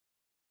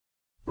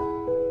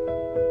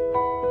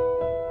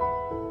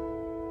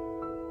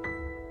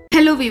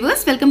Hello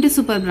viewers, welcome to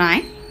Super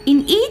Brain. In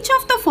each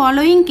of the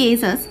following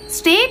cases,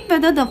 state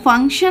whether the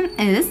function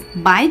is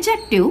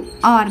bijective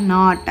or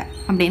not.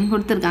 அப்படின்னு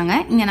கொடுத்துருக்காங்க.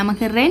 இங்கே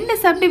நமக்கு ரெண்டு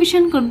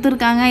subdivision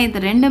கொடுத்துருக்காங்க. இது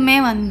ரெண்டுமே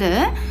வந்து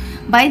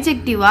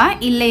பைஜெக்டிவா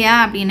இல்லையா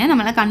அப்படின்னு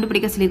நம்மளை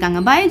கண்டுபிடிக்க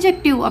சொல்லியிருக்காங்க.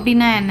 பைஜெக்டிவ்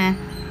அப்படின்னா என்ன?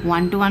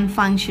 One to one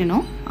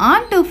ஃபங்க்ஷனும்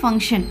on to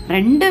function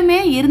ரெண்டுமே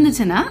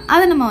இருந்துச்சுன்னா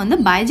அதை நம்ம வந்து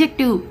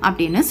பைஜெக்டிவ்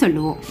அப்படின்னு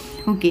சொல்லுவோம்.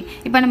 ஓகே,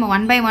 இப்போ நம்ம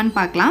ஒன் பை ஒன்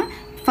பார்க்கலாம்.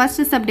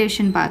 ஃபர்ஸ்ட்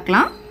சப்டிவிஷன்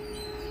பார்க்கலாம்.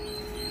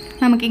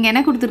 நமக்கு இங்கே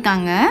என்ன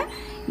கொடுத்துருக்காங்க?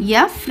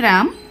 f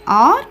from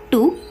r to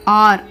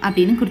r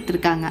அப்படின்னு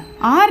கொடுத்துருக்காங்க.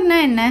 rனா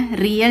என்ன?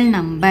 Real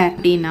number.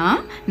 அப்படின்னா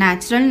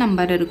நேச்சுரல்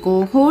நம்பர்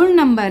இருக்கும், ஹோல்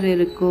நம்பர்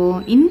இருக்கும்,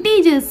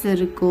 இன்டீஜர்ஸ்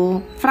இருக்கும்,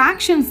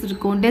 ஃப்ராக்ஷன்ஸ்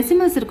இருக்கும்,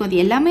 டெசிமல்ஸ் இருக்கும்.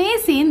 அது எல்லாமே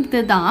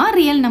சேர்ந்து தான்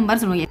ரியல்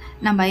நம்பர் சொல்லுவோம்.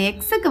 நம்ம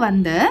எக்ஸுக்கு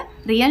வந்து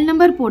ரியல்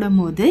நம்பர்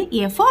போடும்போது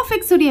f of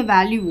x உடைய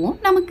வேல்யூவும்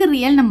நமக்கு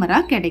ரியல்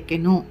நம்பராக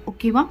கிடைக்கணும்.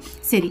 ஓகேவா?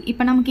 சரி,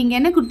 இப்போ நமக்கு இங்கே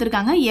என்ன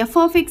கொடுத்துருக்காங்க? f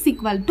of x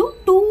equal to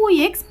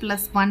 2x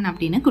plus 1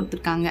 அப்படின்னு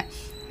கொடுத்துருக்காங்க.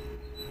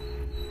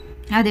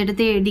 அதை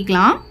எடுத்து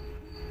எழுதிக்கலாம்.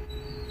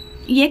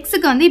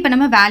 எக்ஸுக்கு வந்து இப்போ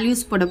நம்ம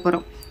வேல்யூஸ் போட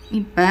போகிறோம்.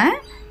 இப்போ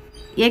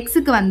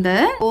எக்ஸுக்கு வந்து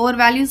ஒவ்வொரு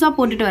வேல்யூஸாக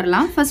போட்டுட்டு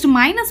வரலாம். ஃபர்ஸ்ட்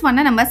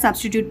 -1 நம்ம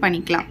சப்ஸ்டிடியூட்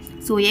பண்ணிக்கலாம்.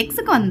 ஸோ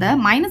எக்ஸுக்கு வந்து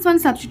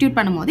 -1 சப்ஸ்டிடியூட்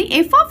பண்ணும்போது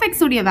எஃப் ஆஃப்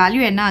எக்ஸ் உடைய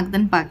வேல்யூ என்ன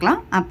ஆகுதுன்னு பார்க்கலாம்.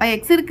 அப்போ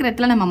எக்ஸ் இருக்கிற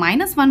இடத்துல நம்ம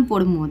 -1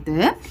 போடும்போது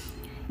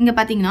இங்கே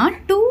பார்த்தீங்கன்னா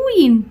 2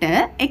 இன்ட்டு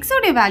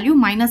எக்ஸோடைய வேல்யூ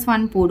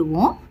 -1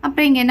 போடுவோம்.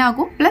 அப்புறம் இங்கே என்ன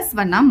ஆகும்?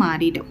 +1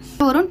 மாறிடும்.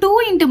 வரும் 2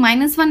 இன்ட்டு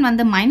 -1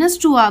 வந்து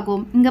 -2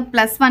 ஆகும். இங்கே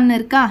 +1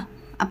 இருக்கா?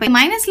 அப்போ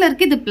மைனஸில்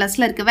இருக்குது, இது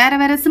ப்ளஸில் இருக்குது. வேறு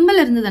வேறு சிம்பிள்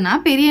இருந்ததுன்னா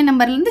பெரிய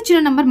நம்பர்லேருந்து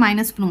சின்ன நம்பர்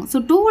மைனஸ் பண்ணுவோம். ஸோ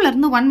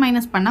 2லேருந்து 1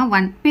 மைனஸ் பண்ணால்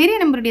 1. பெரிய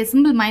நம்பருடைய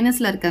சிம்பிள்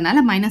மைனஸில்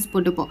இருக்கிறதுனால மைனஸ்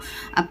போட்டுப்போம்.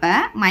 அப்போ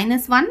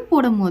 -1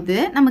 போடும்போது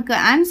நமக்கு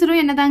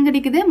ஆன்சரும் என்ன தான்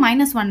கிடைக்குது?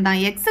 -1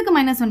 தான். எக்ஸுக்கு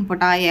 -1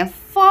 போட்டால்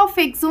எஃப் ஆஃப்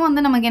எக்ஸும்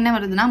வந்து நமக்கு என்ன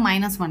வருதுன்னா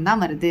 -1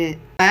 தான் வருது.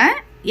 இப்போ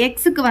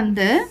எக்ஸுக்கு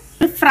வந்து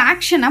ஒரு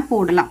ஃப்ராக்ஷனாக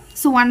போடலாம்.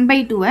 ஸோ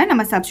 1/2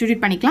 நம்ம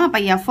சப்ஸ்டிடியூட் பண்ணிக்கலாம். அப்போ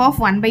எஃப் ஆஃப்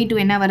 1/2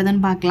 என்ன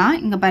வருதுன்னு பார்க்கலாம்.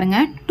 இங்கே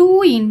பாருங்கள், 2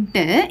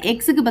 இன்ட்டு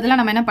எக்ஸுக்கு பதிலாக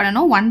நம்ம என்ன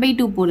பண்ணணும்?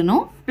 1/2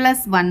 போடணும்,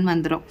 +1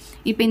 வந்துடும்.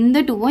 இப்போ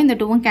இந்த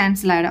 2வும்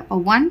கேன்சல் ஆகிடும். அப்போ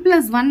 1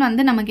 + 1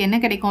 வந்து நமக்கு என்ன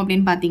கிடைக்கும்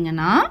அப்படின்னு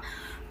பார்த்தீங்கன்னா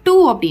 2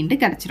 அப்படின்ட்டு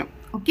கிடச்சிரும்.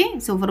 ஓகே,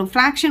 ஸோ ஒரு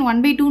ஃப்ராக்ஷன்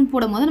 1/2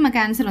 போடும்போது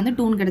நமக்கு ஆன்சர் வந்து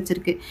 2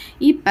 கிடச்சிருக்கு.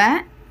 இப்போ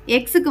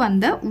எக்ஸுக்கு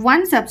வந்து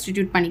 1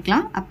 சப்ஸ்டிடியூட்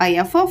பண்ணிக்கலாம். அப்போ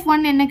எஃப் ஆஃப்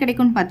 1 என்ன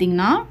கிடைக்கும்னு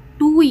பார்த்தீங்கன்னா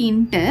 2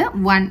 இன்ட்டு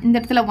 1, இந்த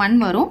இடத்துல 1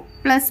 வரும்,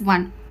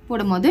 +1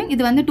 போடும்போது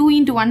இது வந்து 2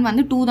 இன்ட்டு 1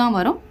 வந்து 2 தான்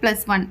வரும்,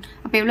 +1.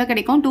 அப்போ எவ்வளோ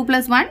கிடைக்கும்? 2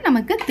 + 1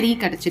 நமக்கு 3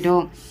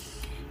 கிடச்சிடும்.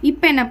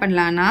 இப்போ என்ன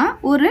பண்ணலான்னா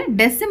ஒரு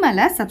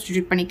டெசிமலை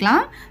சப்ஸ்டிடியூட்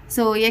பண்ணிக்கலாம்.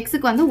 ஸோ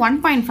எக்ஸுக்கு வந்து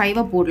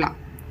 1.5 போடலாம்.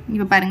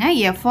 இப்போ பாருங்கள்,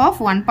 எஃப் ஆஃப்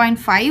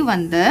 1.5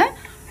 வந்து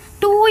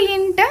 2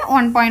 இன்ட்டு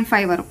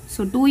 1.5 வரும்.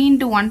 So 2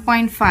 into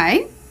 1.5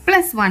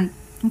 +1.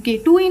 ஓகே,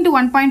 2 இன்ட்டு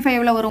 1.5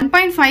 எவ்வளோ வரும்?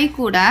 1.5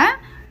 கூட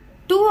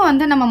 2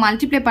 வந்து நம்ம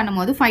மல்டிப்ளை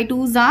பண்ணும்போது 5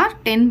 2s are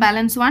 10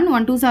 balance 1,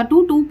 1 2s are 2,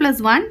 2 +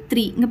 1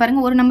 3. இங்கே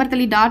பாருங்கள், ஒரு நம்பர்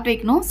தள்ளி டாட்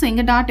வைக்கணும். ஸோ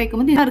இங்கே டாட்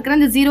வைக்கும்போது இதில் இருக்கிற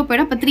இந்த 0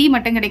 போய்டும். அப்போ 3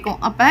 மட்டும் கிடைக்கும்.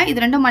 அப்போ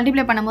இது ரெண்டும்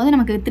மல்டிப்ளை பண்ணும்போது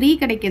நமக்கு 3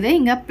 கிடைக்கிது.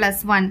 இங்கே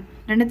 +1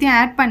 ரெண்டுத்தையும்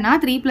ஆட்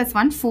பண்ணால் 3 +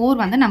 1 4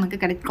 வந்து நமக்கு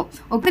கிடைக்கும்.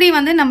 3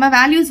 வந்து நம்ம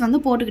வேல்யூஸ்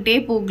வந்து போட்டுக்கிட்டே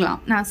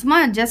போகலாம். நான் சும்மா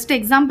ஜஸ்ட்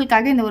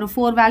எக்ஸாம்பிளுக்காக இந்த ஒரு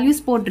 4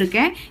 வேல்யூஸ்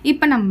போட்டிருக்கேன்.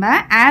 இப்போ நம்ம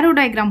ஆரோ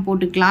டயக்ராம்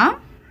போட்டுக்கலாம்.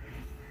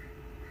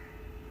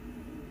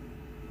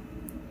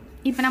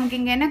 இப்போ நமக்கு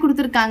இங்கே என்ன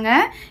கொடுத்துருக்காங்க?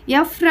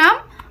 எஃப் ஃப்ரம்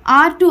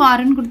ஆர் டு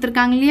ஆர்ன்னு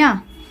கொடுத்துருக்காங்க இல்லையா?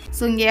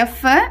 ஸோ இங்கே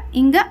எஃப்,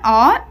 இங்கே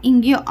ஆர்,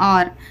 இங்கேயும்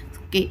ஆர்.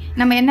 ஓகே,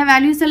 நம்ம என்ன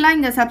வேல்யூஸ் எல்லாம்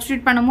இங்கே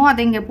சப்ஸ்டியூட் பண்ணுமோ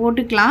அதை இங்கே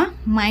போட்டுக்கலாம்.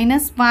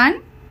 -1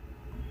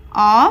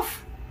 ஆஃப்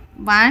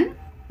 1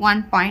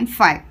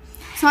 1.5.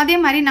 ஸோ அதே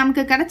மாதிரி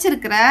நமக்கு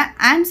கிடச்சிருக்கிற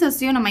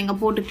ஆன்சர்ஸையும் நம்ம இங்கே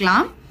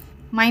போட்டுக்கலாம்.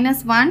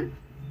 -1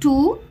 2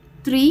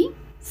 3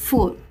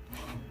 4.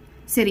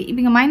 சரி, இப்போ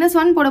இங்கே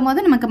 -1 போடும்போது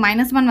நமக்கு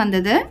 -1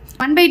 வந்தது.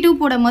 1/2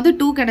 போடும்போது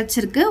 2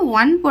 கிடச்சிருக்கு.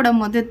 1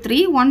 போடும்போது 3,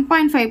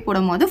 1.5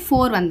 போடும்போது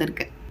 4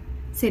 வந்திருக்கு.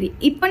 சரி,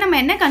 இப்போ நம்ம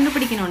என்ன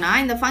கண்டுபிடிக்கணும்னா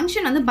இந்த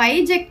ஃபங்க்ஷன் வந்து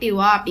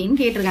பைஜெக்டிவா அப்படின்னு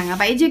கேட்டிருக்காங்க.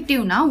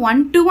 பைஜெக்டிவ்னா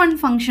 1 to 1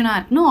 ஃபங்க்ஷனாக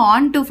இருக்கணும்,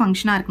 ஆன் டு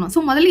ஃபங்க்ஷனாக இருக்கணும்.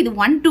 ஸோ முதல்ல இது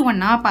 1 to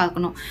 1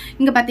 பார்க்கணும்.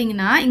 இங்கே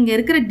பார்த்தீங்கன்னா இங்கே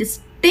இருக்கிற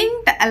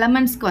டிஸ்டிங்க்ட்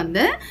எலமெண்ட்ஸ்க்கு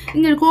வந்து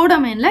இங்கே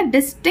கோடொமைனில்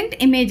டிஸ்டிங்க்ட்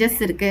இமேஜஸ்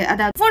இருக்குது.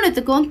 அதாவது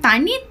ஒவ்வொன்றுத்துக்கும்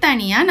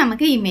தனித்தனியாக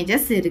நமக்கு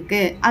இமேஜஸ்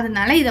இருக்குது.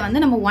 அதனால இதை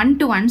வந்து நம்ம 1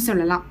 to 1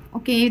 சொல்லலாம்.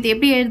 ஓகே, இது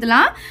எப்படி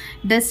எழுதலாம்?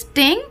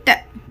 Distinct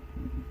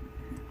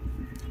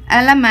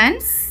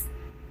elements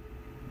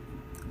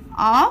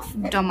of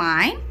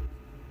domain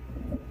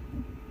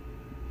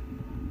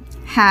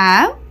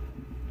have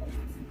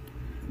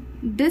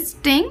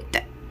distinct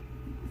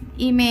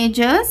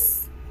images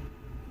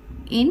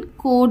in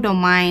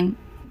codomain.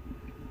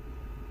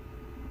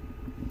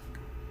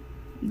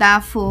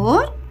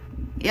 Therefore,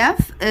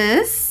 f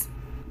is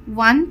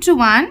 1 to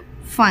 1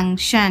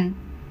 function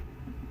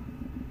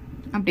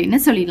அப்படின்னு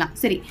சொல்லிடலாம்.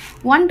 சரி,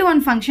 1 to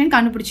 1 ஃபங்க்ஷன்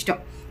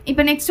கண்டுபிடிச்சிட்டோம்.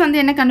 இப்போ நெக்ஸ்ட் வந்து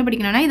என்ன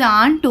கண்டுபிடிக்கணும்னா இது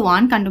ஆன் டு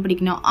ஆன்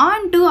கண்டுபிடிக்கணும்.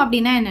 ஆன் டு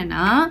அப்படின்னா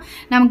என்னென்னா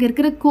நமக்கு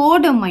இருக்கிற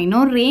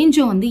கோடொமைனும்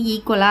ரேஞ்சும் வந்து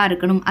ஈக்குவலாக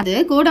இருக்கணும். அது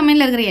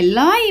கோடொமைனில் இருக்கிற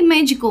எல்லா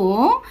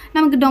இமேஜுக்கும்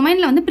நமக்கு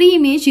டொமைனில் வந்து ப்ரீ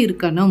இமேஜ்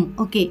இருக்கணும்.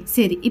 ஓகே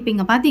சரி, இப்போ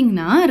இங்கே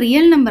பார்த்தீங்கன்னா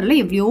ரியல் நம்பரில்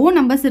எவ்வளோ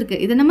நம்பர்ஸ்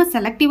இருக்குது. இது நம்ம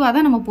செலக்டிவாக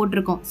தான் நம்ம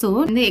போட்டிருக்கோம். ஸோ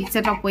வந்து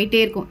எக்ஸட்ரா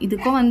போயிட்டே இருக்கும்.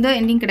 இதுக்கும் வந்து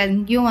எண்டிங் கிடையாது,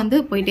 இங்கேயும் வந்து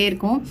போயிட்டே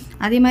இருக்கும்.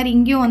 அதே மாதிரி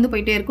இங்கேயும் வந்து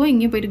போயிட்டே இருக்கும்,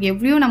 இங்கேயும் போயிட்டு இருக்கும்.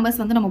 எவ்வளோ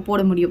நம்பர்ஸ் வந்து நம்ம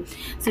போட முடியும்.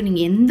 ஸோ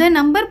நீங்கள் எந்த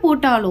நம்பர்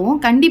போட்டாலும்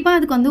கண்டிப்பாக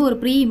அதுக்கு வந்து ஒரு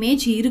ப்ரீ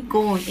இமேஜ்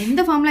இருக்கும்.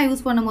 எந்த ஃபார்முலா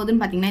யூஸ்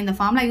பண்ணும்போதுன்னு பார்த்தீங்கன்னா இந்த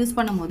ஃபார்முலா யூஸ்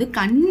பண்ணும்போது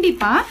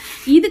கண்டிப்பாக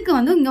இதுக்கு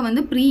வந்து இங்கே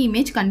வந்து ப்ரீ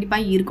இமேஜ்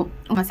கண்டிப்பாக இருக்கும்.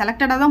 நம்ம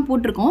செலக்டடாக தான்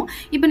போட்டிருக்கோம்.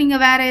 இப்போ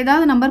நீங்கள் வேறு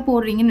ஏதாவது நம்பர்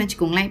போடுறீங்கன்னு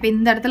வச்சுக்கோங்களேன். இப்போ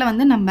இந்த இடத்துல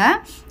வந்து நம்ம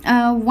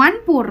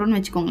 1 போடுறோன்னு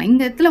வச்சுக்கோங்களேன்.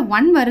 இந்த இடத்துல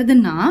 1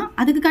 வருதுன்னா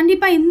அதுக்கு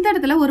கண்டிப்பாக இந்த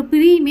இடத்துல ஒரு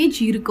ப்ரீ இமேஜ்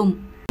இருக்கும்.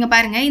 இங்கே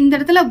பாருங்கள், இந்த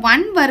இடத்துல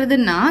 1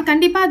 வருதுன்னா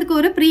கண்டிப்பாக அதுக்கு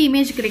ஒரு ப்ரீ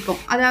இமேஜ் கிடைக்கும்.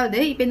 அதாவது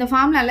இப்போ இந்த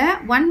ஃபார்முலாவில்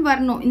 1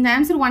 வரணும், இந்த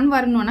ஆன்சர் 1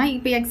 வரணும்னா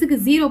இப்போ எக்ஸுக்கு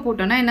 0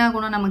 போட்டோன்னா என்ன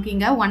ஆகணும், நமக்கு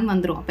இங்கே 1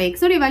 வந்துடும். அப்போ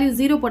எக்ஸோடைய வேல்யூ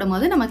 0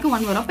 போடும்போது நமக்கு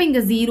 1 வரும். அப்போ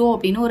இங்கே 0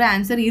 அப்படின்னு ஒரு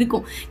ஆன்சர்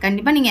இருக்கும்.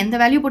 கண்டிப்பாக நீங்கள் எந்த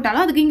வேல்யூ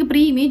போட்டாலும் அதுக்கு இங்கே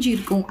ப்ரீ இமேஜ்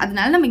இருக்கும்.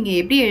 அதனால நம்ம இங்கே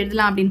எப்படி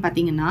எழுதலாம் அப்படின்னு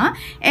பார்த்தீங்கன்னா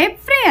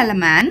every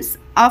elements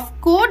of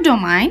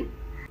codomain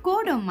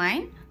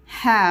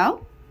have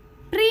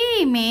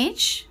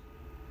pre-image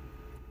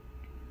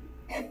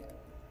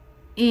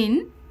in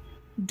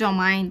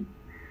domain.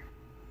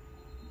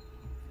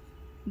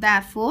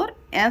 Therefore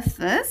f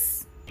is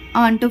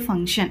onto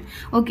function.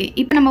 Okay,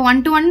 இப்போ நம்ம 1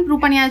 to 1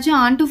 ப்ரூவ் பண்ணியாச்சு,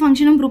 onto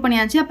ஃபங்க்ஷனும் ப்ரூவ்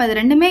பண்ணியாச்சு. அப்போ அது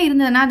ரெண்டுமே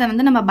இருந்ததுன்னா அதை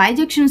வந்து நம்ம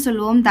பைஜெக்ஷன்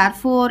சொல்லுவோம்.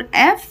 therefore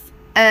f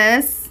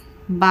is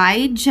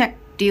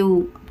bijective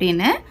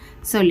அப்படின்னு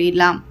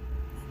சொல்லிடலாம்.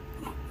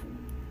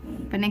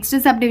 இப்போ நெக்ஸ்ட்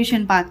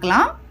சப்டிவிஷன்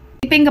பார்க்கலாம்.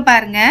 இப்போ இங்கே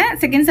பாருங்கள்,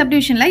 second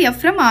சப்டிவிஷனில் F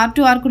from R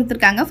to R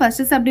கொடுத்துருக்காங்க.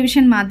 ஃபர்ஸ்ட்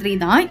சப்டிவிஷன் மாதிரி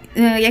தான்.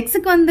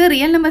 எக்ஸுக்கு வந்து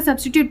ரியல் நம்பர்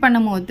சப்ஸ்டிடியூட்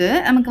பண்ணும்போது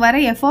நமக்கு வர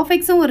எஃப் ஆஃப்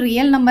எக்ஸும் ஒரு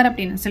ரியல் நம்பர்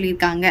அப்படின்னு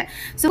சொல்லியிருக்காங்க.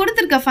 ஸோ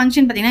கொடுத்துருக்க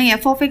ஃபங்க்ஷன் பார்த்தீங்கன்னா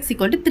F of X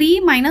equal to 3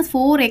 -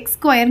 4x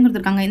ஸ்கொயர்னு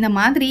கொடுத்துருக்காங்க. இந்த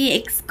மாதிரி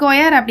எக்ஸ்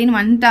ஸ்கொயர் அப்படின்னு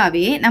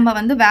வந்துட்டாவே நம்ம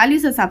வந்து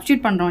வேல்யூஸை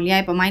சப்ஸ்டியூட் பண்ணுறோம் இல்லையா.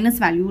 இப்போ மைனஸ்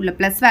வேல்யூ இல்லை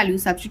ப்ளஸ் வேல்யூ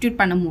சப்ஸ்டியூட்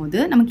பண்ணும்போது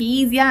நமக்கு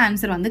ஈஸியாக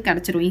ஆன்சர் வந்து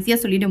கிடச்சிரும்,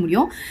 ஈஸியாக சொல்லிட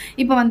முடியும்.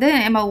 இப்போ வந்து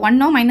நம்ம 1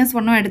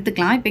 -1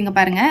 எடுத்துக்கலாம். இப்போ இங்கே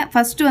பாருங்கள்,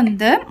 ஃபஸ்ட்டு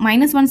வந்து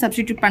 -1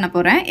 சப்ஸ்டிடியூட் பண்ண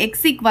போகிறேன். x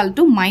equal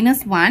to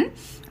 -1.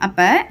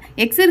 அப்போ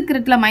x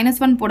இருக்கிறதுல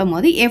 -1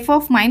 போடும்போது f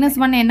of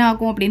 -1 என்ன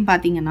ஆகும் அப்படின்னு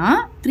பார்த்தீங்கன்னா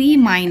 3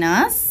 -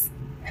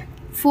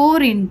 4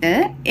 into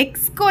x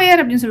square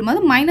அப்படின்னு சொல்லும்போது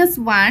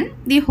 -1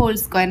 the whole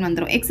square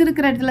வந்துடும். x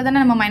இருக்கிற இடத்துல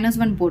தானே நம்ம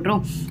 -1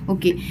 போடுறோம்.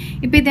 ஓகே,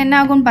 இப்போ இது என்ன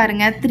ஆகும்னு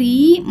பாருங்கள், 3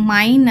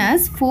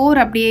 - 4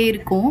 அப்படியே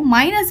இருக்கும்.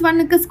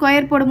 -1க்கு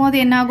ஸ்கொயர் போடும்போது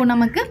என்ன ஆகும்,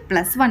 நமக்கு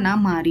 +1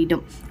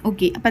 மாறிடும்.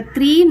 ஓகே, அப்போ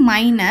 3 -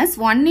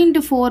 1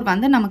 into 4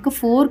 வந்து நமக்கு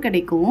 4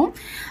 கிடைக்கும்.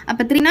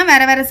 அப்போ 3னா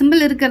வேறு வேறு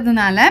சிம்பிள்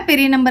இருக்கிறதுனால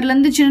பெரிய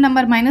நம்பர்லேருந்து சின்ன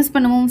நம்பர் மைனஸ்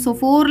பண்ணுவோம். ஸோ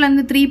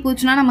 4லேருந்து 3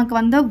 போச்சுன்னா நமக்கு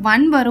வந்து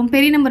 1 வரும்.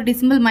 பெரிய நம்பருடைய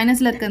சிம்பிள்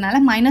மைனஸில்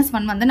இருக்கிறதுனால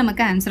 -1 வந்து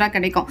நமக்கு ஆன்சராக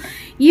கிடைக்கும்.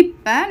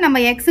 இப்போ நம்ம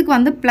எக்ஸுக்கு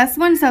வந்து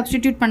 +1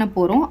 சப்ஸ்டிடியூட் பண்ண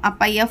போகிறோம்.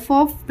 அப்போ எஃப்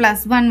ஆஃப்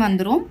 +1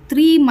 வந்துடும்.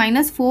 3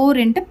 - 4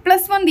 into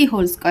 +1 தி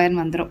ஹோல் ஸ்கொயர்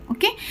வந்துடும்.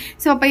 ஓகே,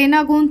 ஸோ அப்போ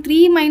என்ன ஆகும்,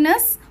 3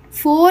 -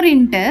 4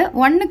 into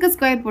 1க்கு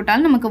ஸ்கொயர்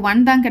போட்டாலும் நமக்கு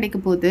 1 தான் கிடைக்க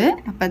போகுது.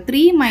 அப்போ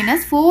 3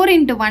 - 4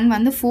 into 1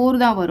 வந்து 4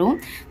 தான் வரும்.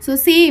 ஸோ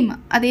சேம்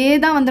அதே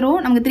தான் வந்துடும்.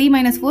 நமக்கு 3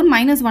 - 4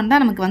 -1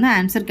 தான் நமக்கு வந்து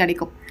ஆன்சர்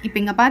கிடைக்கும். இப்போ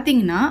இங்கே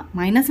பார்த்தீங்கன்னா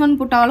 -1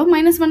 போட்டாலும்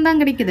 -1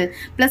 தான் கிடைக்குது,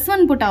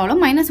 +1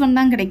 போட்டாலும் -1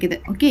 தான் கிடைக்குது.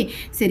 ஓகே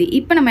சரி,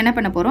 இப்போ நம்ம என்ன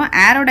பண்ண போகிறோம்,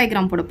 ஆரோ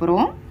டயக்ராம் போட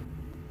போகிறோம்.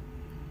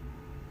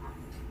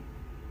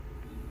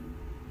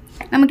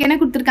 நமக்கு என்ன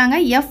கொடுத்துருக்காங்க,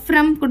 எஃப்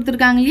ஃப்ரம்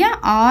கொடுத்துருக்காங்க இல்லையா,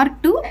 ஆர்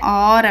டு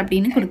ஆர்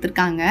அப்படின்னு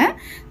கொடுத்துருக்காங்க.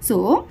 ஸோ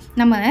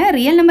நம்ம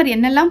ரியல் நம்பர்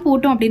என்னெல்லாம்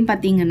போட்டோம் அப்படின்னு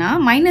பார்த்தீங்கன்னா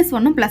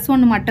 -1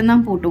 +1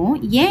 மட்டும்தான் போட்டோம்.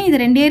 ஏன் இது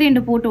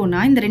 2 போட்டோம்னா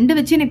இந்த 2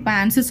 வச்சு எனக்கு இப்போ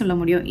ஆன்சர் சொல்ல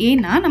முடியும்.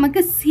 ஏன்னா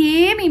நமக்கு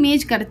சேம்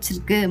இமேஜ்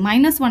கிடச்சிருக்கு,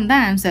 -1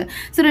 தான் ஆன்சர்.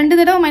 ஸோ 2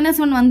 தடவை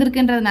 -1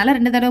 வந்திருக்குன்றதுனால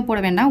 2 தடவை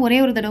போட வேண்டாம், ஒரே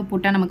ஒரு தடவை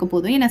போட்டால் நமக்கு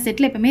போதும். ஏன்னா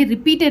செட்டில் எப்பவுமே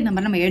ரிப்பீட்டட்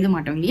நம்பர் நம்ம எழுத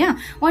மாட்டோம் இல்லையா,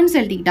 1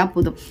 எழுதிக்கிட்டால்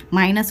போதும்.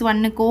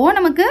 -1க்கோ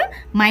நமக்கு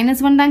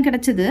 -1 தான்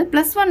கிடச்சிது,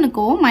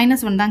 +1க்கோ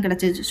 -1 தான் கிடச்சிது.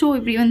 ஸோ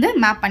இப்படி வந்து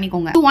மேப்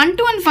பண்ணிக்கோங்க. 1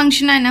 to 1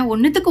 ஃபங்க்ஷனாக என்ன,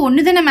 ஒன்றுத்துக்கு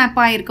ஒன்று தானே மேப்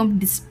ஆகிருக்கும்.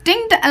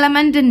 Distinct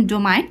element in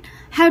domain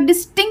have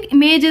distinct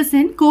images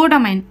in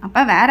codomain.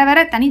 அப்போ வேறு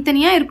வேறு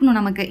தனித்தனியாக இருக்கணும்.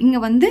 நமக்கு இங்கே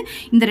வந்து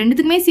இந்த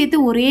ரெண்டுத்துக்குமே சேர்த்து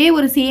ஒரே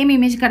ஒரு சேம்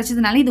இமேஜ்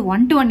கிடச்சதுனால இது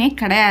 1 to 1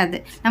 கிடையாது,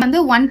 நம்ம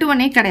வந்து 1 to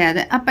 1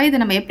 கிடையாது. அப்போ இதை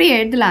நம்ம எப்படி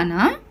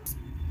எழுதலான்னா,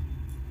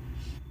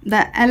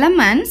 the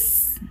elements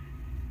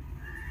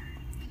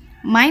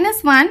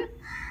 -1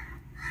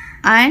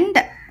 and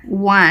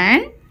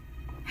 1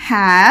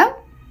 have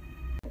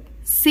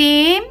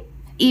same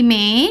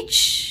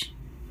image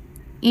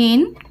in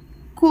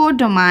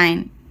codomain.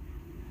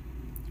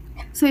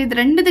 So இது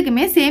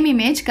ரெண்டுத்துக்குமே சேம்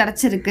இமேஜ்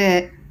கிடச்சிருக்கு.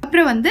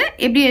 அப்புறம் வந்து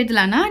எப்படி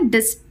எழுதலாம்னா,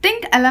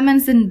 distinct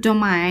elements in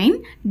domain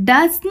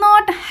does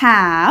not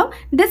have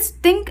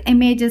distinct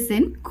images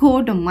in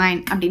codomain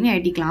அப்படின்னு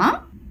எழுதிக்கலாம்.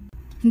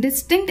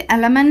 distinct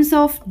elements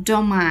of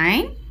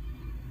domain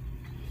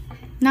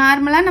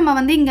நார்மலாக நம்ம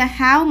வந்து இங்கே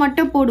have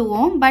மட்டும்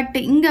போடுவோம். பட்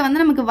இங்கே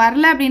வந்து நமக்கு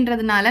வரல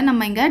அப்படின்றதுனால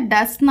நம்ம இங்கே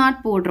does not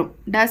போடுறோம்.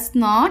 does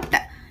not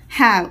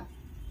have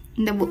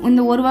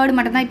இந்த ஒரு வேர்டு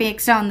மட்டும் தான் இப்போ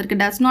எக்ஸ்ட்ரா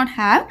வந்திருக்கு. does not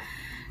have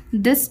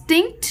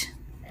distinct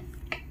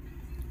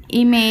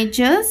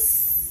images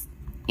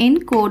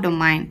in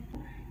codomain.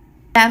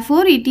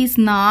 Therefore, it is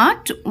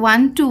not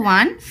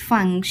one-to-one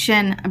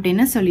function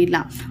அப்படின்னு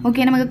சொல்லிடலாம்.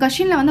 ஓகே, நமக்கு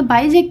கொஸ்டினில் வந்து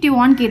பைஜெக்டிவ்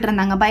ஆன்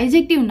கேட்டிருந்தாங்க.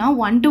 பைஜெக்டிவ்னா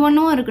ஒன் டு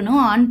ஒன்னும் இருக்கணும்,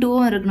 ஆன்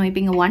டூவும் இருக்கணும். இப்போ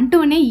இங்கே ஒன்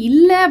டு ஒன்னே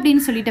இல்லை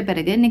அப்படின்னு சொல்லிட்ட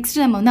பிறகு நெக்ஸ்ட்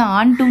நம்ம வந்து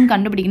ஆன் டூன்னு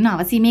கண்டுபிடிக்கணும்னு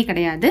அவசியமே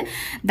கிடையாது.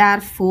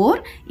 Therefore,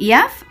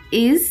 F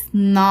is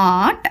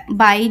not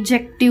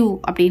bijective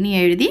அப்படின்னு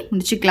எழுதி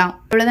முடிச்சுக்கலாம்.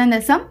 அவ்வளோதான்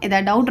இந்த சம்.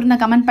 ஏதாவது டவுட்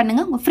இருந்தால் கமெண்ட்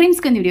பண்ணுங்கள். உங்கள்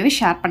ஃப்ரெண்ட்ஸ்க்கு இந்த வீடியோவை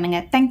ஷேர்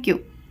பண்ணுங்கள். தேங்க்யூ.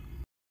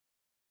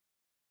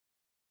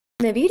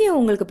 இந்த வீடியோ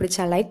உங்களுக்கு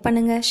பிடிச்சா லைக்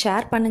பண்ணுங்க,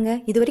 ஷேர்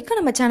பண்ணுங்க. இது வரைக்கும்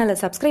நம்ம சேனலை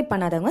சப்ஸ்கிரைப்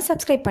பண்ணாதவங்க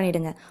சப்ஸ்கிரைப்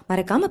பண்ணிடுங்க.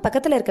 மறக்காம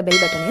பக்கத்துல இருக்க பெல்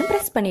பட்டனையும்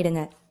பிரஸ்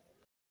பண்ணிடுங்க.